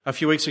A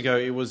few weeks ago,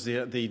 it was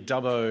the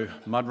Dubbo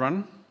Mud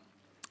Run.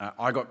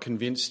 I got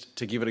convinced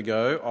to give it a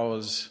go. I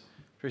was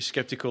very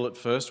sceptical at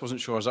first, wasn't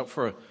sure I was up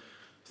for a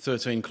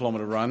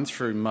 13-kilometre run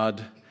through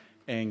mud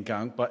and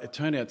gunk, but it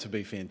turned out to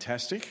be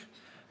fantastic.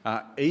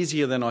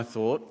 Easier than I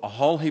thought, a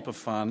whole heap of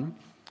fun,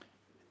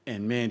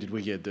 and man, did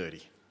we get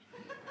dirty.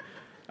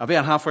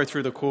 About halfway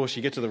through the course,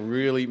 you get to the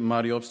really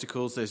muddy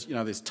obstacles.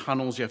 There's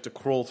tunnels you have to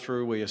crawl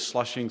through where you're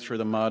slushing through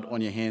the mud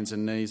on your hands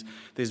and knees.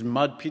 There's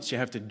mud pits you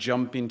have to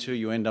jump into.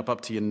 You end up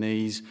to your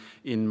knees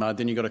in mud.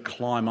 Then you've got to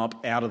climb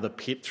up out of the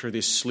pit through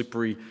this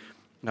slippery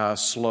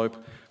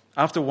slope.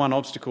 After one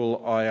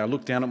obstacle, I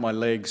looked down at my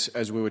legs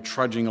as we were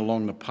trudging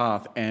along the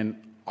path, and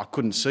I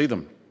couldn't see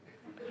them.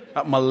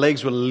 My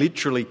legs were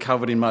literally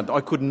covered in mud.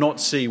 I could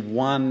not see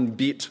one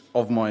bit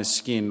of my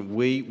skin.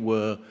 We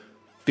were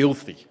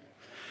filthy.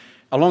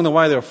 Along the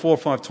way, there were 4 or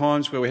 5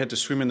 times where we had to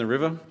swim in the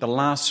river. The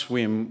last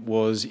swim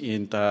was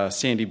in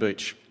Sandy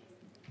Beach.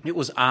 It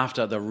was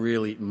after the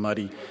really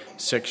muddy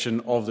section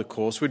of the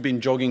course. We'd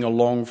been jogging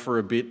along for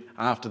a bit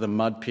after the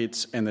mud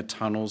pits and the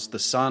tunnels. The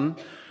sun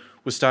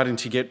was starting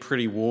to get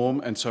pretty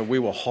warm, and so we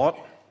were hot.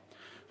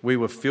 We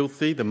were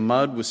filthy. The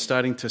mud was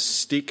starting to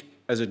stick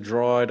as it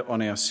dried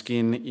on our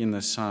skin in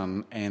the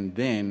sun. And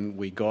then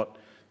we got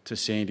to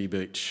Sandy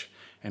Beach,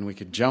 and we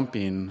could jump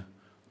in,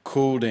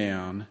 cool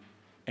down,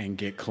 and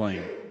get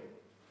clean.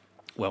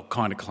 Well,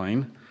 kind of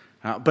clean.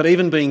 But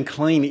even being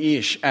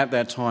clean-ish at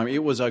that time,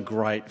 it was a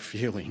great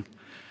feeling.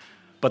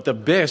 But the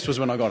best was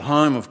when I got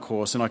home, of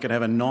course, and I could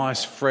have a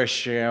nice fresh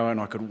shower and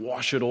I could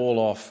wash it all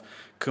off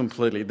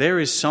completely. There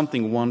is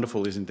something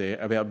wonderful, isn't there,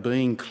 about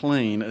being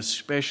clean,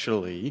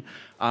 especially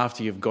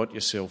after you've got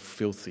yourself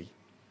filthy.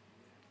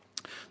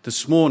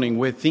 This morning,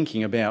 we're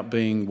thinking about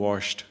being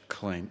washed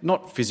clean.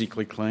 Not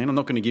physically clean. I'm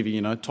not going to give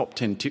you, top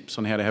 10 tips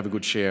on how to have a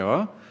good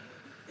shower.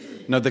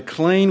 No, the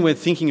clean we're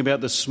thinking about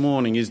this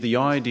morning is the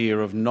idea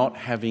of not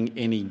having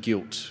any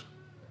guilt,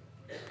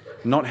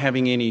 not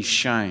having any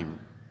shame,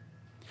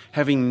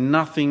 having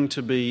nothing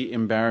to be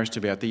embarrassed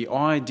about. The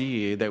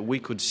idea that we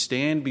could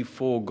stand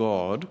before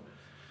God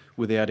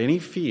without any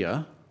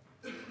fear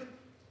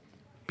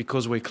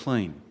because we're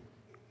clean.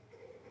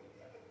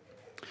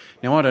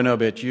 Now, I don't know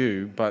about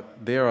you,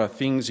 but there are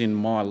things in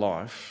my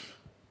life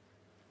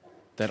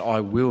that I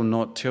will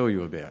not tell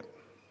you about.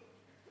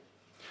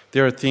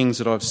 There are things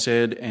that I've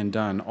said and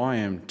done I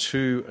am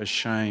too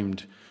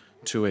ashamed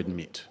to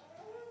admit.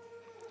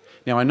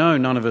 Now, I know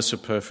none of us are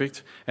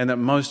perfect and that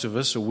most of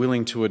us are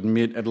willing to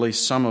admit at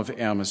least some of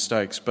our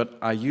mistakes, but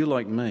are you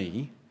like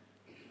me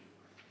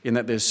in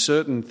that there's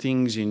certain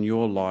things in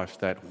your life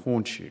that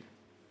haunt you?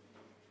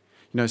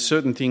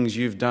 Certain things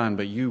you've done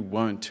but you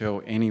won't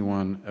tell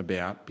anyone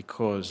about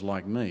because,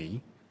 like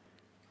me,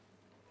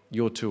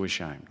 you're too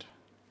ashamed.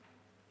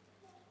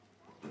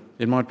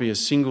 It might be a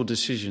single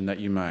decision that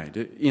you made.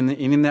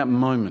 In that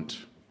moment,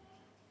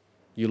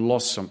 you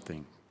lost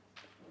something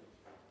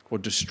or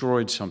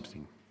destroyed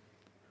something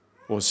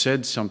or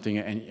said something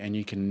and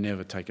you can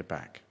never take it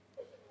back.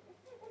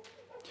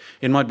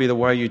 It might be the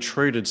way you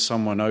treated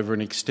someone over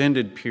an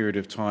extended period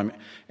of time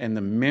and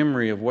the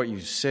memory of what you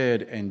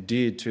said and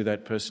did to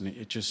that person,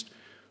 it just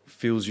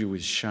fills you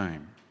with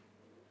shame.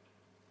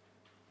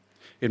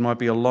 It might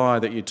be a lie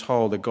that you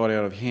told that got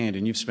out of hand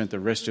and you've spent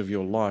the rest of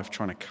your life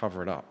trying to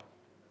cover it up.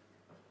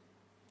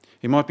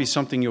 It might be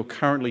something you're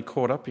currently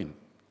caught up in,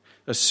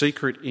 a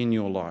secret in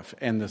your life,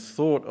 and the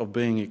thought of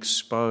being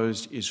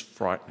exposed is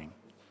frightening.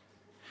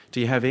 Do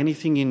you have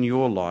anything in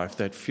your life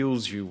that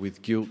fills you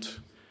with guilt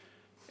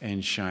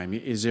and shame?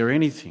 Is there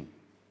anything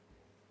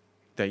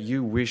that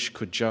you wish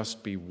could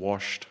just be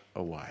washed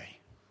away?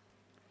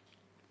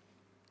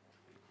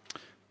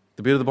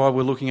 The bit of the Bible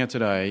we're looking at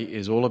today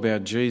is all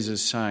about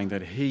Jesus saying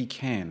that he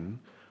can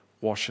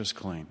wash us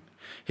clean.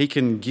 He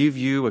can give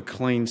you a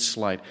clean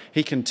slate.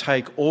 He can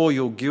take all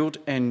your guilt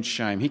and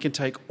shame. He can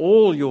take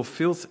all your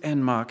filth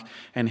and muck,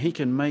 and he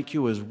can make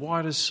you as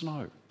white as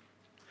snow.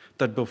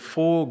 That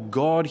before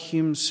God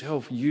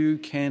himself, you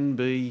can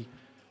be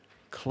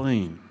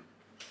clean,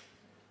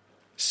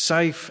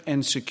 safe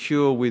and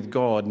secure with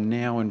God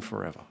now and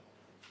forever.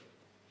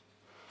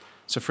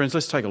 So friends,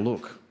 let's take a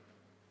look.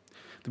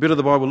 The bit of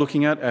the Bible we're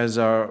looking at, as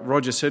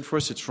Roger said for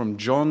us, it's from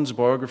John's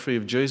biography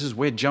of Jesus.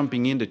 We're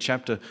jumping into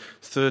chapter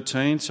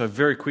 13, so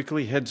very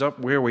quickly, heads up,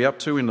 where are we up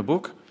to in the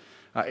book?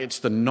 It's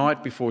the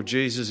night before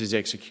Jesus is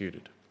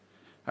executed.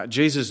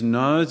 Jesus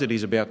knows that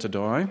he's about to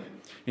die.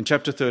 In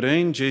chapter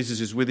 13,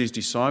 Jesus is with his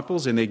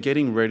disciples and they're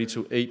getting ready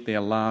to eat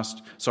their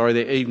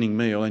evening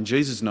meal, and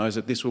Jesus knows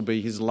that this will be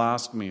his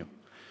last meal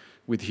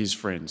with his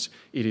friends.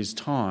 It is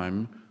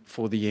time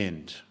for the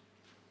end.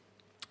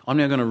 I'm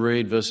now going to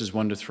read verses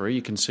 1 to 3.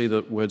 You can see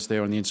the words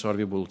there on the inside of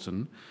your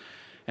bulletin.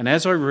 And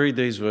as I read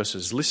these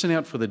verses, listen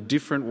out for the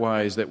different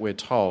ways that we're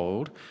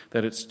told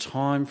that it's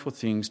time for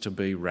things to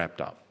be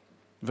wrapped up.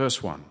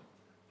 Verse 1.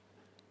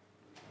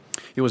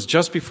 It was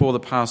just before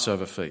the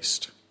Passover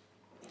feast.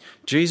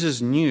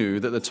 Jesus knew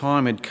that the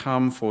time had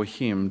come for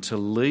him to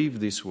leave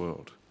this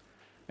world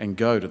and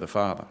go to the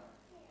Father.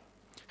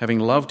 Having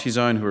loved his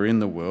own who are in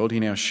the world, he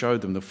now showed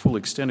them the full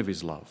extent of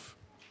his love.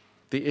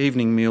 The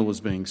evening meal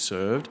was being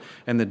served,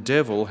 and the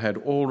devil had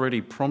already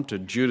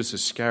prompted Judas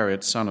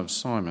Iscariot, son of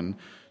Simon,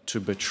 to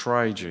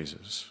betray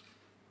Jesus.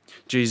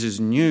 Jesus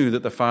knew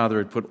that the Father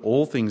had put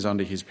all things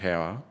under his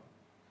power,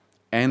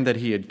 and that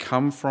he had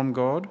come from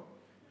God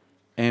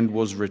and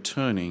was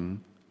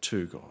returning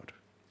to God.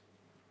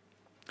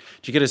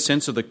 Do you get a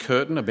sense of the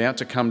curtain about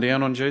to come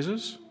down on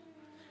Jesus?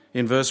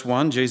 In verse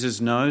 1, Jesus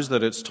knows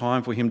that it's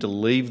time for him to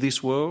leave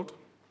this world.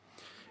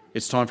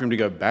 It's time for him to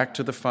go back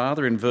to the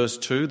Father. In verse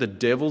 2, the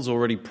devil's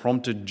already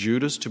prompted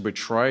Judas to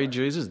betray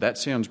Jesus. That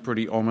sounds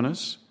pretty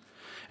ominous.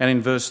 And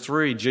in verse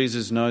 3,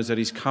 Jesus knows that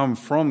he's come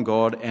from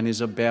God and is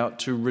about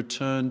to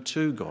return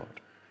to God.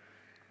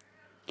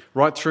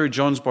 Right through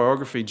John's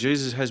biography,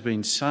 Jesus has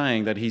been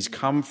saying that he's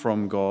come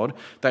from God,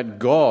 that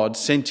God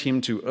sent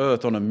him to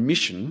earth on a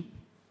mission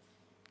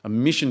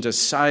to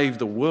save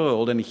the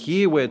world. And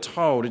here we're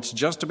told it's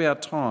just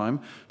about time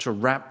to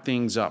wrap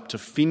things up, to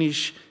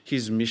finish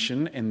his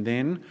mission and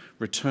then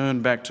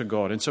return back to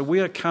God. And so we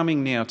are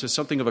coming now to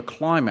something of a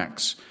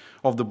climax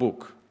of the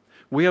book.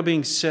 We are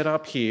being set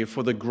up here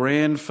for the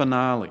grand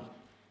finale,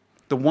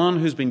 the one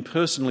who's been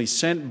personally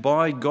sent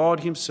by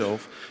God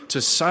himself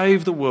to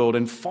save the world.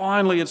 And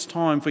finally it's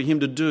time for him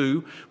to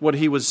do what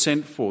he was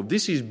sent for.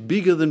 This is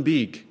bigger than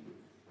big.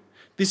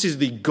 This is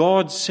the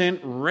God-sent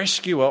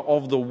rescuer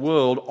of the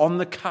world on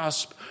the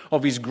cusp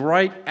of his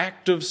great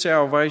act of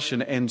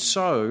salvation. And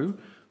so,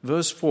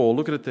 verse 4,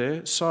 look at it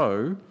there.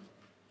 So,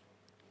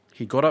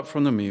 he got up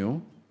from the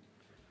meal,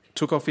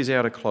 took off his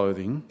outer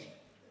clothing,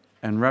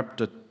 and wrapped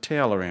a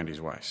towel around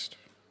his waist.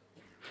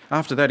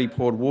 After that, he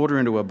poured water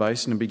into a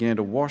basin and began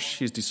to wash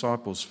his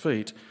disciples'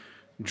 feet,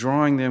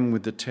 drying them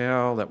with the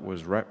towel that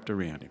was wrapped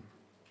around him.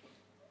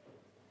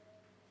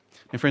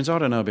 Now, friends, I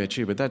don't know about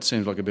you, but that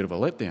seems like a bit of a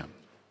letdown.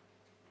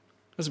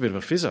 That's a bit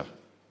of a fizzer.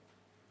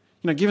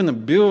 Given the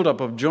build-up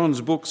of John's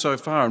book so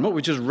far and what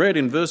we just read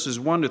in verses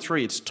 1 to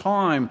 3, it's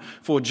time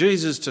for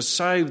Jesus to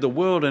save the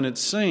world, and it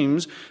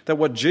seems that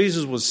what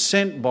Jesus was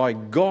sent by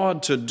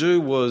God to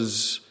do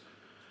was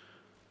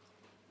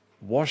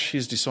wash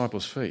his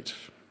disciples' feet.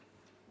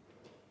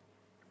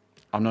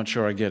 I'm not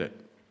sure I get it.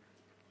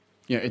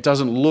 It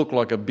doesn't look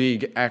like a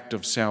big act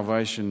of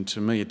salvation to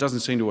me. It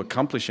doesn't seem to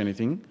accomplish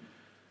anything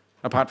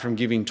apart from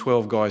giving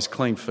 12 guys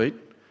clean feet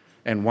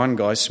and one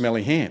guy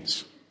smelly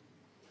hands.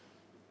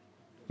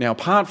 Now,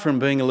 apart from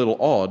being a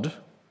little odd,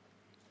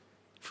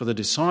 for the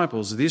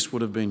disciples, this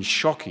would have been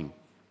shocking,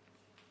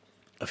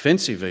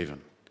 offensive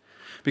even.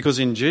 Because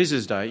in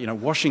Jesus' day,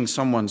 washing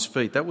someone's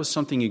feet, that was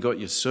something you got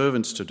your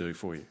servants to do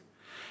for you.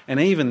 And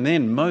even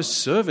then, most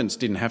servants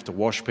didn't have to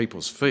wash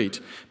people's feet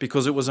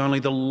because it was only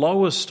the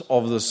lowest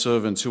of the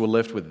servants who were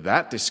left with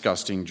that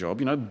disgusting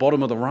job,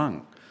 bottom of the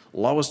rung,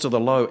 lowest of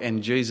the low,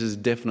 and Jesus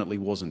definitely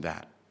wasn't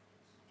that.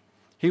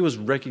 He was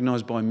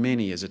recognised by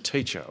many as a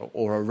teacher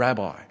or a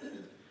rabbi.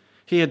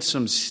 He had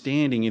some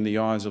standing in the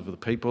eyes of the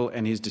people,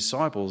 and his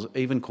disciples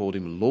even called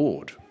him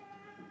Lord.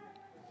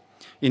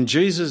 In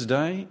Jesus'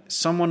 day,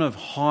 someone of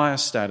higher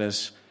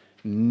status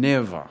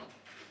never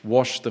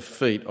washed the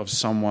feet of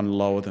someone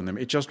lower than them.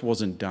 It just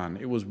wasn't done.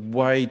 It was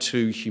way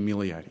too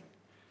humiliating.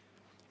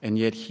 And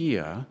yet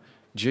here,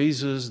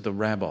 Jesus, the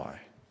rabbi,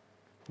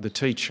 the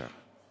teacher,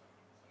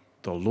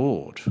 the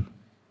Lord,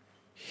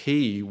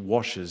 he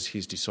washes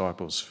his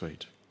disciples'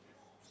 feet.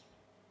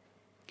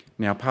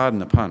 Now, pardon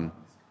the pun,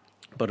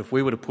 but if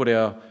we were to put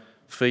our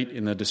feet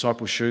in the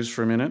disciples' shoes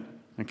for a minute,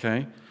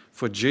 okay,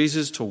 for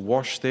Jesus to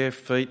wash their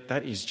feet,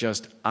 that is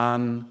just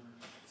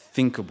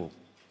unthinkable.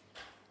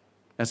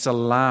 That's the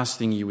last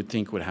thing you would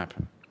think would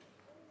happen.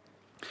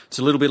 It's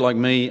a little bit like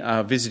me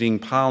visiting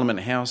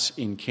Parliament House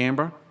in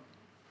Canberra,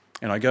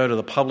 and I go to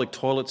the public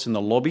toilets in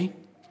the lobby,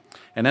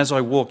 and as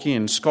I walk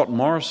in, Scott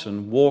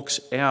Morrison walks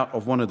out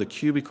of one of the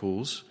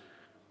cubicles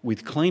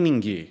with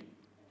cleaning gear.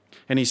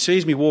 And he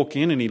sees me walk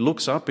in and he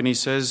looks up and he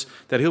says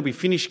that he'll be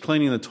finished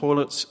cleaning the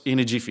toilets in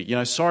a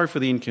jiffy. Sorry for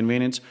the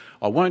inconvenience,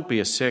 I won't be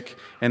a sec.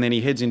 And then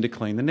he heads in to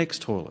clean the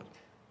next toilet.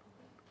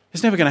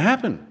 It's never going to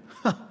happen.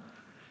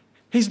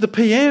 He's the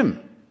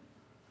PM.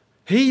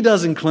 He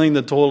doesn't clean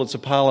the toilets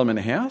of Parliament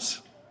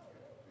House.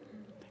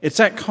 It's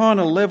that kind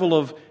of level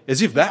of,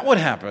 as if that would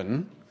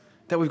happen,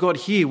 that we've got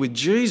here with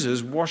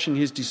Jesus washing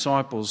his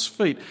disciples'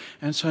 feet.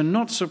 And so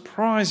not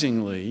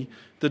surprisingly,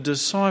 the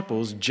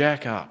disciples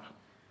jack up.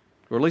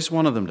 Or at least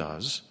one of them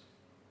does.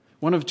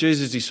 One of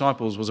Jesus'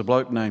 disciples was a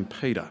bloke named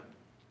Peter.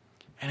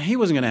 And he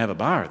wasn't going to have a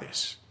bar of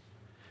this.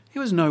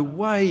 There was no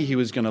way he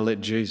was going to let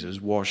Jesus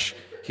wash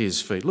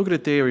his feet. Look at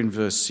it there in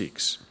verse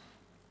 6.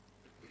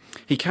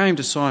 He came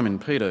to Simon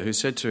Peter, who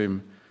said to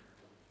him,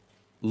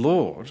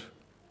 Lord,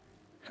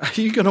 are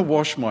you going to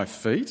wash my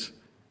feet?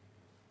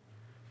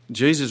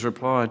 Jesus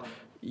replied,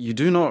 you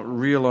do not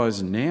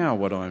realise now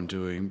what I am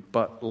doing,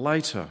 but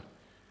later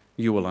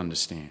you will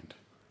understand.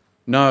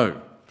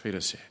 No,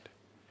 Peter said.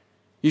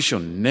 You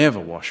shall never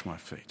wash my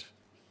feet.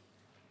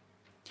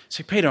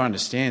 See, Peter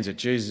understands that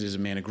Jesus is a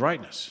man of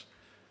greatness.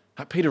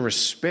 Peter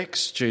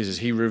respects Jesus.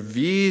 He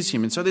reveres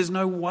him. And so there's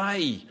no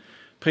way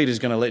Peter's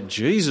going to let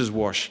Jesus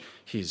wash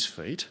his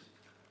feet.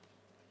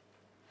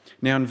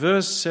 Now in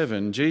verse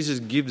 7, Jesus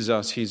gives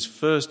us his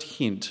first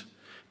hint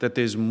that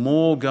there's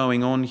more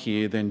going on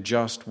here than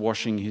just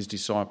washing his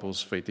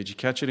disciples' feet. Did you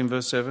catch it in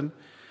verse 7?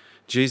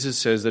 Jesus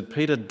says that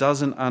Peter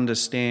doesn't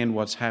understand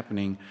what's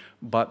happening,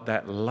 but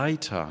that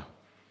later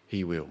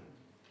he will.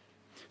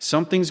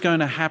 Something's going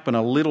to happen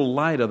a little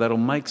later that'll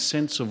make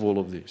sense of all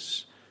of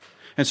this.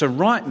 And so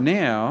right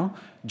now,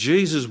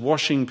 Jesus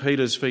washing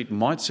Peter's feet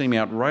might seem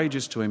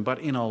outrageous to him, but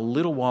in a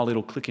little while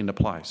it'll click into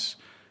place.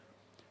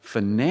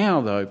 For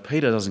now, though,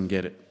 Peter doesn't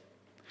get it.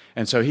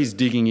 And so he's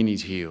digging in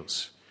his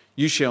heels.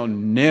 You shall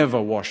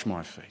never wash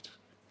my feet.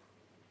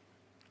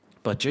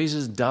 But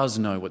Jesus does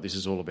know what this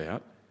is all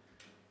about.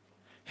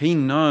 He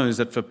knows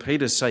that for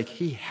Peter's sake,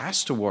 he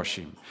has to wash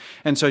him.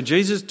 And so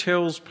Jesus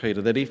tells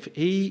Peter that if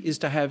he is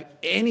to have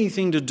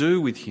anything to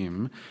do with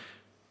him,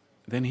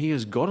 then he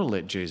has got to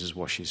let Jesus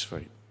wash his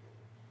feet.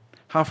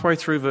 Halfway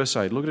through verse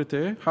 8, look at it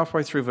there.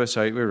 Halfway through verse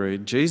 8 we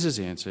read, Jesus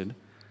answered,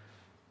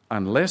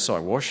 "Unless I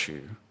wash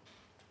you,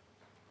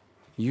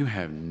 you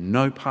have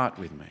no part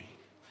with me."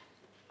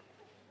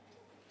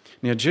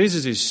 Now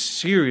Jesus is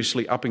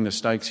seriously upping the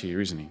stakes here,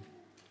 isn't he?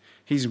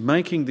 He's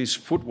making this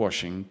foot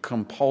washing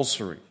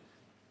compulsory.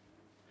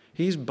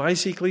 He's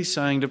basically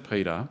saying to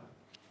Peter,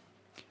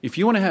 if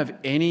you want to have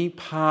any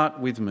part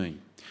with me,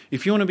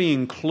 if you want to be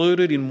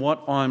included in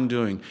what I'm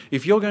doing,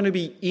 if you're going to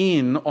be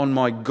in on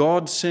my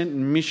God-sent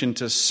mission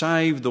to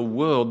save the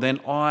world, then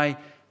I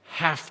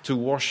have to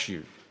wash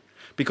you.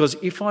 Because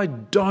if I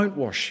don't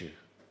wash you,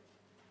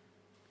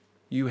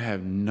 you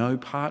have no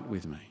part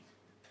with me.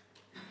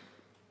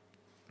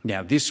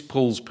 Now, this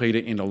pulls Peter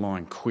into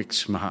line quick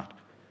smart.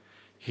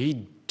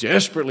 He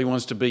desperately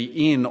wants to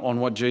be in on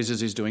what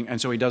Jesus is doing,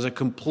 and so he does a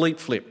complete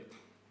flip.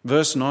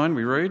 Verse 9,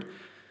 we read,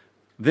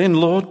 "Then,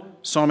 Lord,"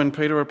 Simon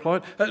Peter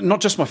replied,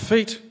 "not just my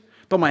feet,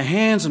 but my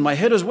hands and my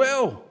head as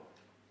well."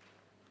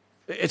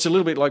 It's a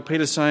little bit like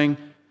Peter saying,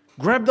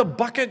 "Grab the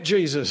bucket,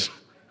 Jesus.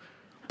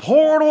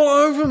 Pour it all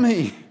over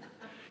me.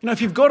 You know,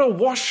 if you've got to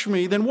wash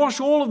me, then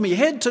wash all of me,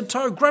 head to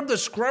toe. Grab the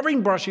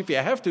scrubbing brush if you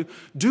have to.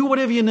 Do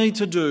whatever you need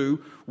to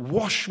do.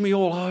 Wash me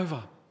all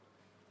over."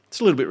 It's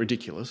a little bit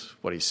ridiculous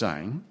what he's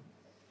saying.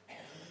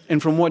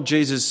 And from what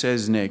Jesus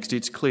says next,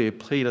 it's clear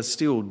Peter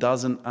still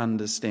doesn't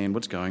understand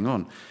what's going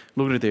on.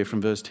 Look at it there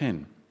from verse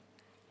 10.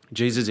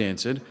 Jesus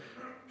answered,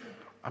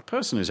 "A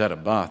person who's had a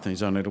bath and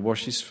he's only to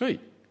wash his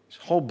feet. His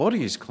whole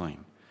body is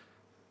clean.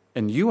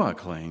 And you are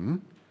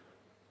clean,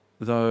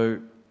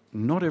 though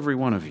not every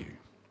one of you."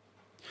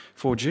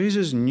 For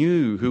Jesus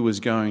knew who was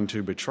going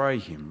to betray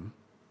him,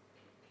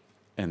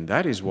 and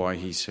that is why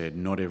he said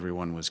not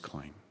everyone was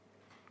clean.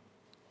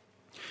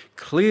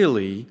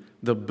 Clearly,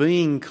 the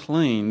being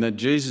clean that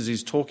Jesus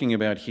is talking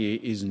about here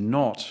is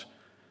not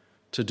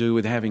to do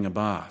with having a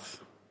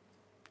bath.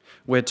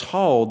 We're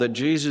told that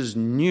Jesus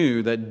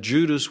knew that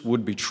Judas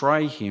would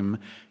betray him,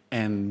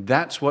 and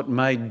that's what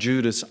made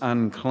Judas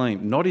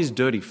unclean. Not his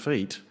dirty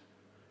feet,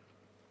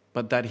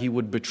 but that he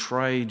would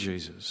betray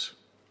Jesus.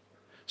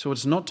 So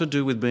it's not to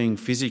do with being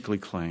physically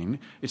clean.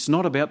 It's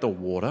not about the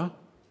water.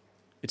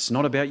 It's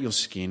not about your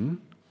skin.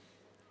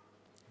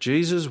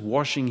 Jesus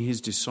washing his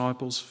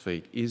disciples'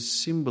 feet is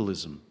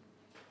symbolism.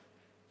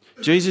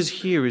 Jesus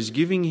here is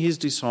giving his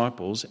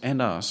disciples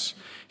and us,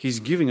 he's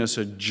giving us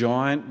a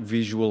giant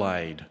visual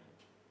aid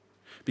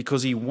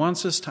because he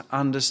wants us to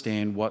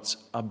understand what's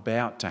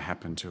about to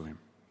happen to him.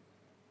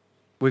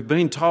 We've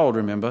been told,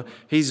 remember,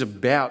 he's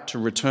about to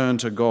return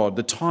to God.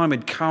 The time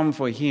had come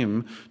for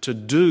him to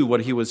do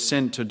what he was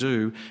sent to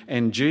do,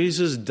 and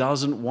Jesus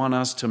doesn't want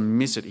us to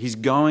miss it. He's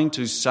going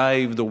to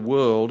save the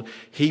world.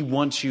 He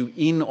wants you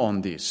in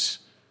on this.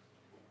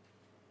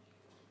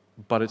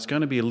 But it's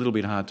going to be a little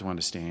bit hard to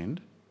understand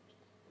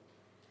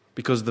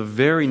because the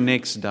very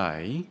next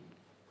day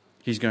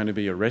he's going to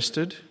be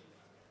arrested,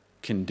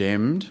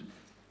 condemned,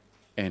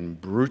 and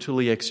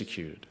brutally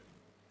executed.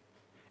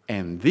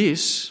 And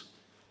this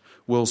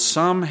will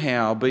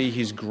somehow be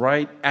his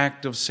great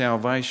act of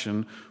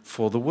salvation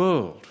for the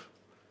world.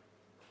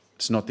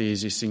 It's not the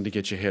easiest thing to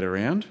get your head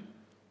around.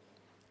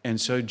 And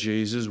so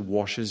Jesus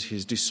washes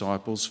his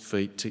disciples'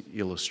 feet to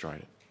illustrate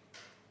it.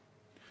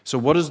 So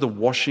what does the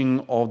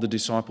washing of the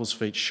disciples'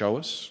 feet show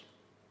us?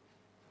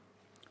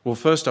 Well,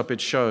 first up, it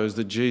shows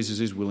that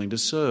Jesus is willing to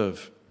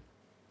serve.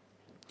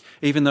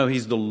 Even though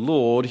he's the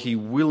Lord, he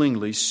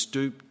willingly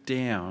stooped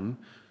down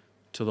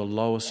to the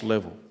lowest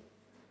level.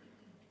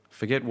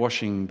 Forget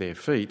washing their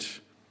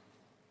feet.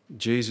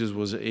 Jesus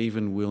was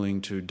even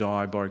willing to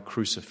die by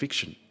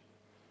crucifixion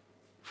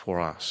for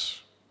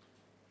us.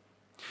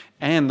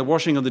 And the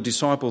washing of the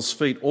disciples'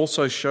 feet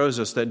also shows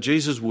us that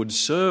Jesus would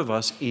serve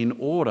us in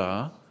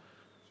order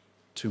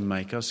to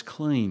make us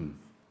clean.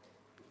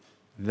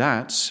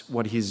 That's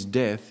what his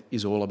death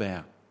is all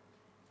about.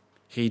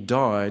 He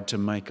died to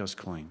make us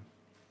clean.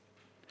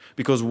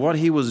 Because what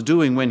he was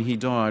doing when he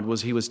died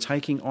was he was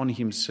taking on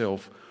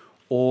himself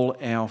all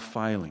our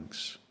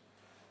failings.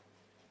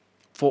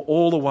 For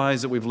all the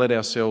ways that we've let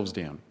ourselves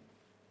down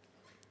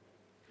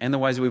and the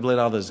ways that we've let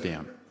others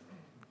down,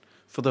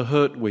 for the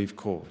hurt we've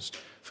caused,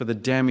 for the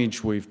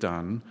damage we've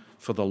done,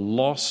 for the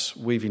loss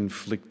we've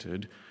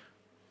inflicted,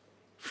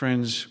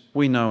 Friends,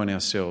 we know in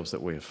ourselves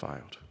that we have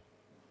failed.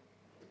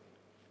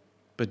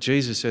 But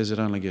Jesus says it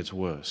only gets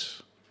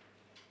worse.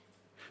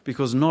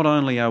 Because not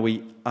only are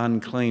we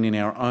unclean in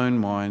our own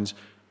minds,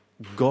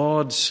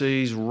 God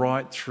sees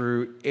right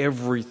through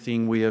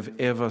everything we have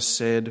ever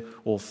said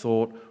or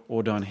thought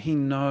or done. He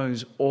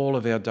knows all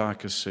of our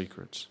darkest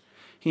secrets.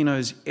 He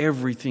knows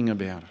everything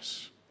about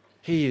us.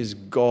 He is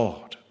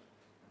God.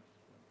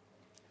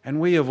 And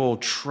we have all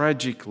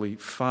tragically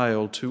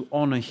failed to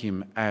honour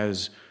him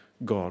as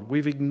God.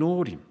 We've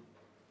ignored him.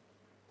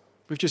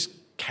 We've just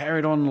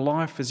carried on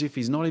life as if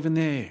he's not even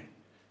there.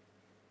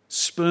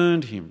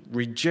 Spurned him,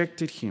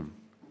 rejected him.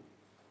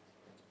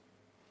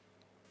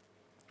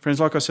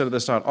 Friends, like I said at the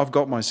start, I've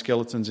got my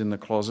skeletons in the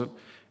closet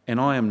and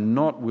I am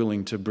not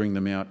willing to bring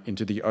them out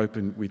into the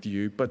open with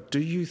you. But do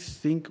you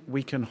think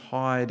we can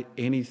hide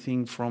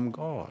anything from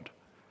God?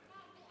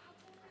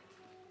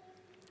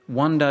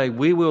 One day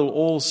we will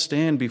all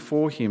stand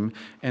before him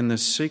and the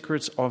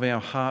secrets of our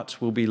hearts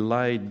will be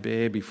laid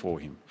bare before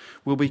him.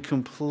 We'll be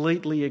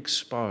completely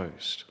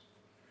exposed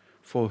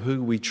for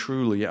who we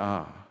truly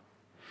are.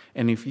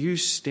 And if you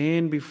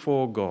stand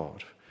before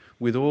God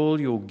with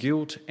all your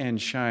guilt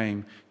and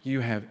shame,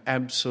 you have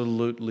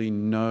absolutely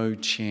no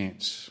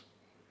chance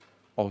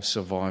of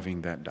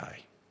surviving that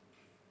day.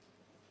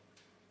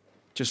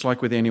 Just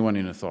like with anyone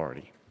in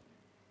authority,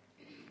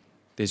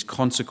 there's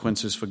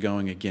consequences for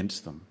going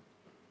against them.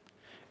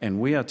 And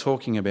we are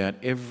talking about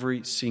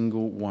every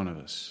single one of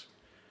us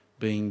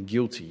being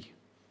guilty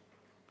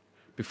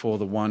before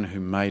the one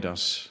who made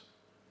us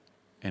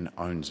and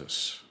owns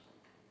us.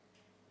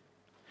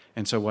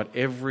 And so what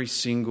every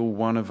single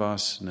one of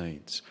us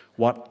needs,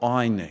 what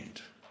I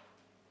need,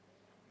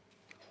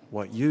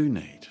 what you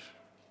need,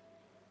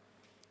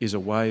 is a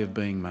way of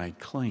being made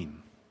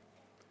clean,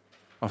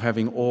 of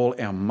having all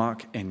our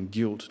muck and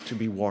guilt to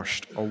be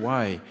washed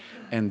away.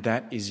 And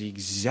that is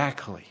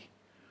exactly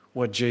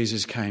what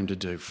Jesus came to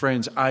do.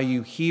 Friends, are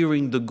you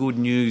hearing the good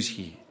news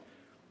here?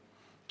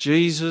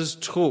 Jesus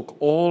took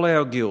all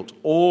our guilt,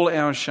 all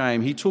our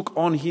shame. He took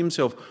on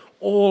himself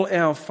all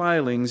our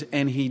failings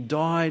and he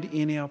died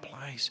in our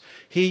place.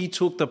 He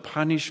took the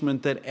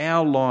punishment that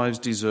our lives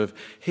deserve.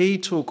 He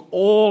took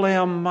all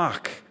our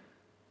muck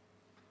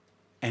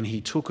and he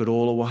took it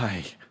all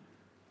away.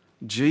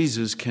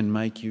 Jesus can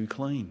make you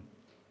clean.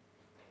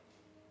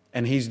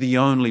 And he's the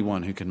only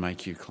one who can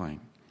make you clean.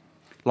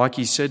 Like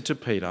he said to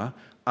Peter,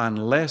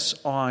 unless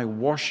I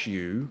wash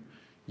you,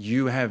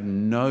 you have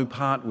no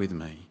part with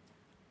me.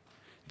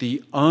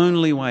 The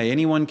only way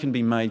anyone can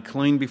be made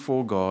clean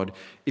before God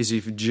is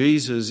if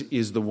Jesus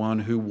is the one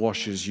who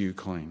washes you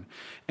clean.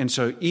 And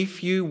so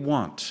if you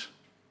want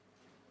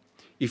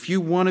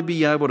to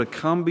be able to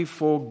come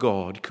before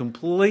God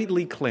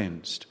completely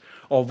cleansed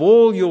of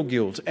all your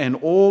guilt and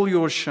all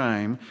your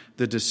shame,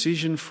 the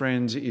decision,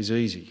 friends, is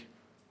easy.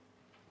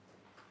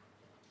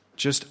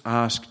 Just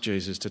ask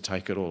Jesus to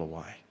take it all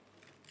away.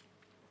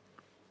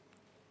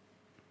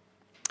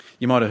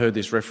 You might have heard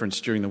this reference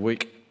during the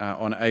week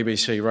on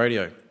ABC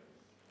radio.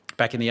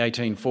 Back in the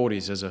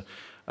 1840s, as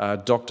a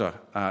doctor,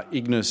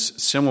 Ignaz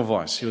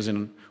Semmelweis, he was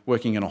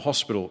working in a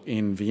hospital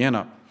in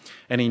Vienna,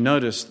 and he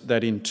noticed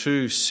that in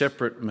two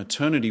separate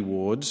maternity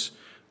wards,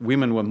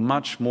 women were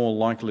much more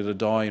likely to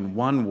die in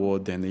one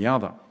ward than the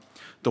other.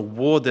 The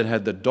ward that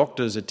had the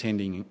doctors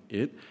attending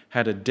it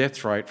had a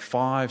death rate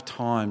 5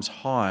 times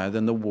higher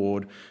than the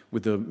ward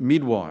with the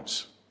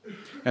midwives.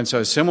 And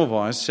so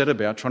Semmelweis set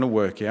about trying to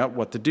work out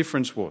what the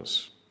difference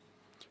was.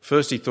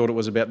 First, he thought it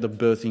was about the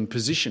birthing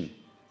position.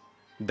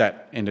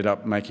 That ended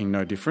up making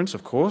no difference,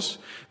 of course.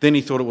 Then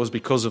he thought it was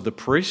because of the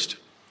priest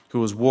who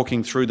was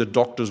walking through the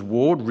doctor's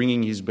ward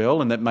ringing his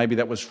bell, and that maybe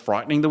that was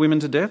frightening the women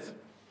to death.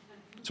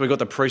 So he got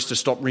the priest to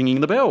stop ringing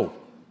the bell.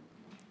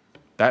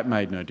 That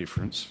made no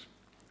difference.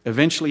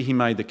 Eventually he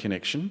made the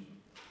connection.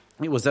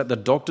 It was that the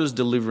doctors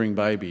delivering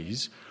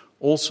babies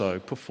also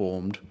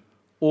performed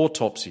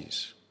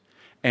autopsies.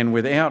 And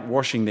without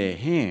washing their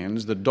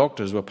hands, the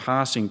doctors were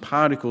passing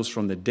particles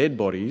from the dead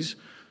bodies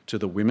to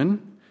the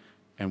women.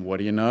 And what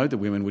do you know? The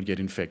women would get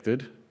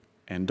infected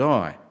and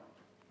die.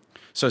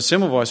 So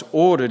Semmelweis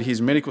ordered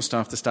his medical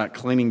staff to start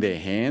cleaning their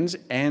hands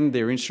and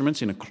their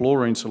instruments in a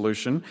chlorine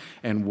solution.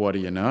 And what do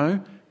you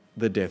know?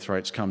 The death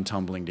rates come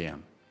tumbling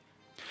down.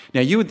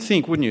 Now, you would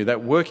think, wouldn't you,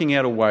 that working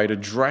out a way to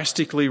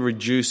drastically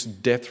reduce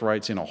death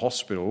rates in a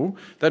hospital,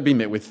 that'd be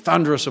met with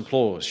thunderous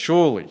applause,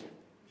 surely.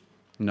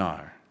 No.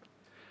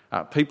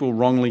 People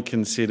wrongly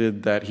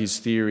considered that his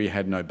theory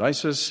had no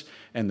basis,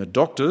 and the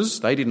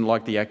doctors, they didn't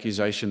like the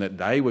accusation that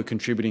they were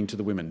contributing to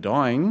the women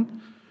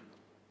dying.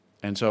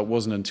 And so it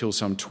wasn't until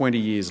some 20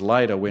 years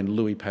later, when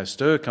Louis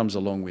Pasteur comes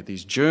along with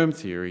his germ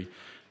theory,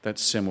 that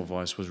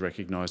Semmelweis was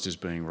recognised as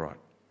being right.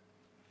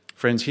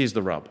 Friends, here's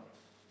the rub.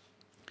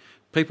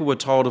 People were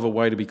told of a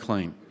way to be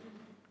clean,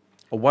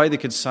 a way that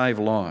could save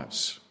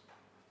lives.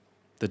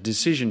 The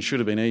decision should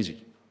have been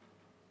easy.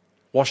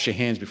 Wash your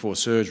hands before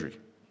surgery.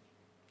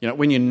 You know,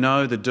 when you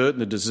know the dirt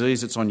and the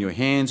disease that's on your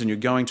hands and you're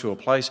going to a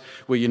place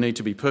where you need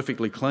to be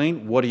perfectly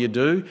clean, what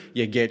do?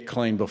 You get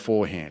clean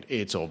beforehand.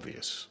 It's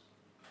obvious.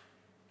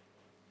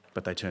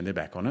 but they turned their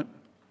back on it.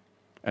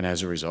 And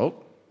as a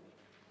result,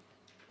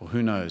 well,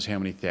 who knows how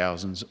many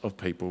thousands of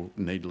people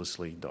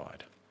needlessly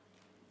died.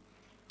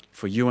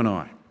 For you and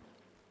I,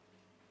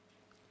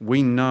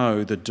 we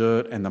know the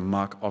dirt and the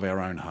muck of our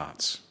own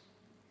hearts.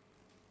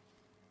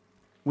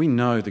 We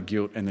know the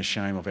guilt and the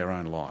shame of our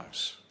own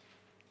lives.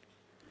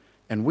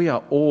 And we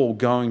are all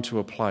going to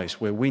a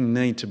place where we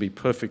need to be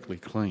perfectly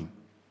clean.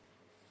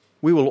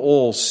 We will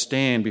all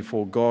stand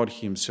before God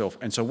himself.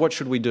 And so what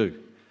should we do?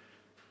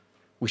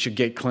 We should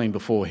get clean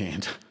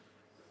beforehand.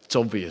 It's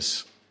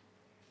obvious.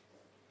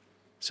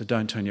 So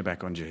don't turn your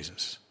back on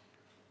Jesus.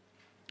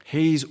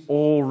 He's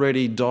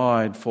already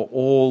died for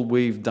all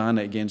we've done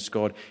against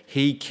God.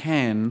 He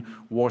can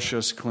wash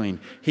us clean.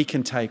 He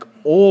can take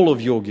all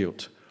of your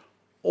guilt,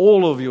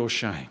 all of your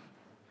shame.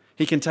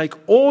 He can take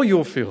all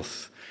your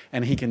filth,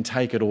 and he can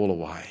take it all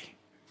away.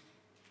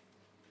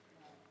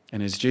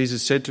 And as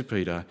Jesus said to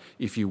Peter,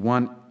 if you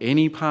want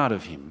any part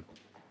of him,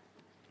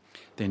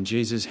 then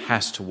Jesus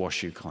has to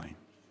wash you clean,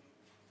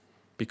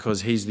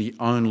 because he's the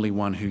only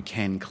one who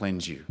can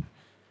cleanse you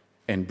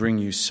and bring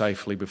you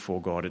safely before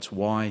God. It's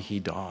why he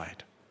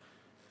died.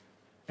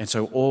 And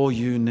so all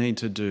you need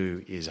to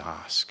do is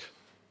ask.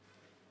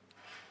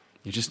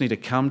 You just need to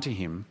come to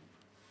him,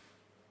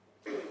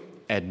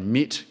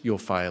 admit your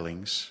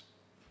failings.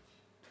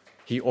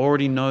 He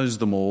already knows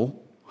them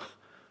all.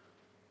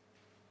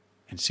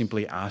 And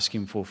simply ask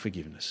him for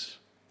forgiveness.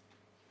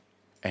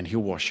 And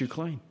he'll wash you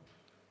clean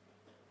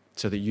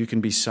so that you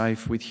can be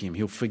safe with him.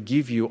 He'll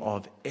forgive you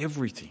of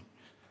everything,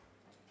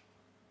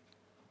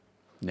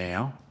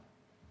 now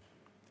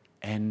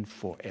and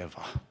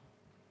forever.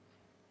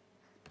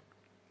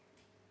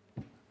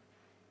 Do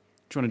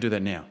you want to do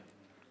that now?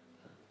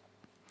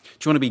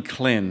 Do you want to be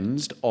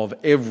cleansed of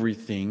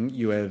everything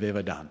you have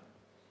ever done?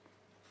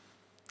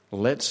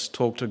 Let's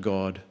talk to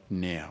God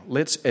now.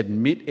 Let's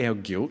admit our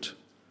guilt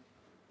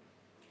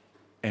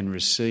and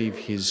receive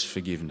his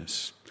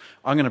forgiveness.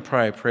 I'm going to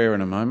pray a prayer in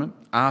a moment,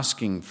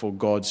 asking for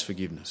God's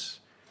forgiveness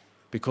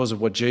because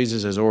of what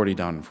Jesus has already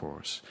done for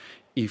us.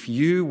 If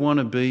you want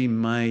to be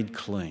made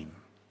clean,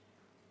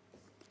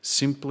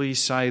 simply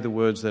say the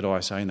words that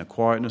I say in the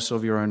quietness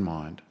of your own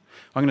mind.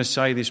 I'm going to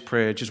say this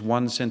prayer just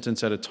one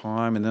sentence at a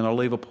time, and then I'll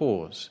leave a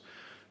pause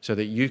so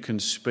that you can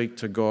speak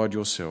to God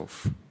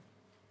yourself.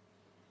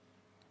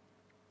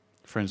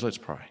 Friends, let's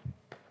pray.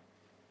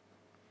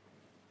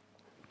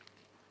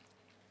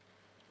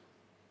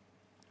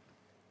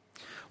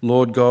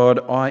 Lord God,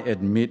 I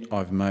admit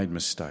I've made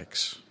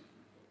mistakes.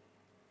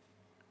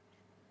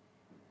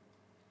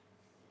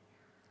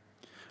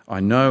 I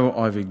know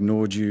I've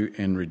ignored you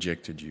and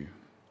rejected you.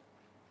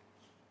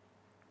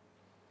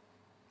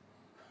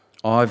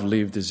 I've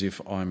lived as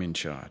if I'm in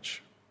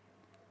charge.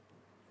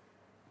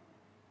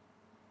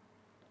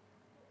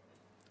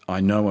 I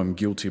know I'm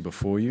guilty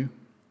before you.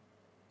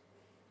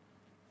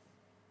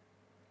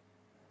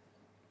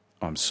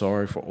 I'm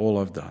sorry for all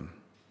I've done.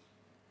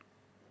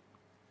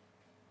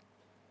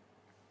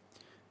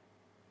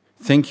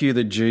 Thank you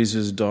that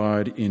Jesus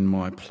died in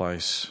my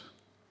place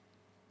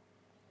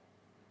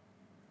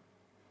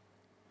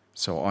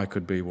so I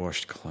could be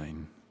washed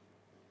clean.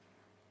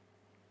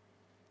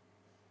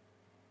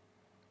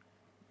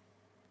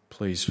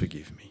 Please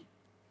forgive me.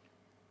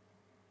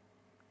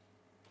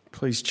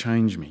 Please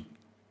change me,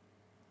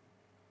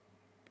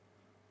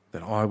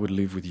 that I would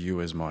live with you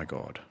as my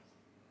God.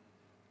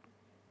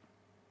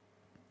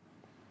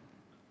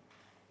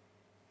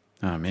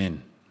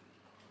 Amen.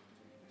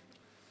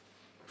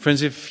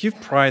 Friends, if you've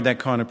prayed that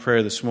kind of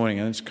prayer this morning,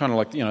 and it's kind of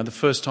like, the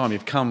first time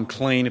you've come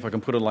clean, if I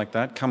can put it like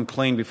that, come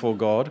clean before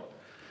God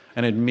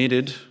and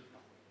admitted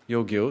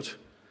your guilt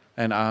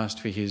and asked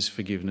for his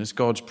forgiveness,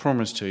 God's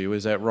promise to you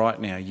is that right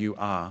now you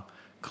are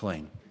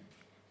clean.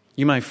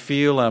 You may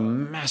feel a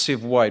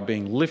massive weight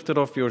being lifted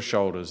off your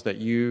shoulders, that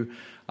you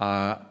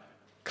are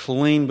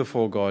clean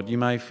before God. You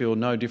may feel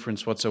no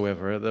difference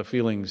whatsoever. The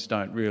feelings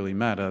don't really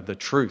matter. The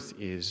truth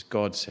is,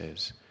 God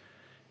says,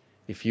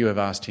 if you have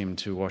asked him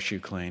to wash you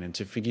clean and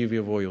to forgive you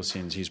of all your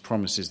sins, his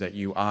promise is that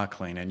you are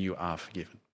clean and you are forgiven.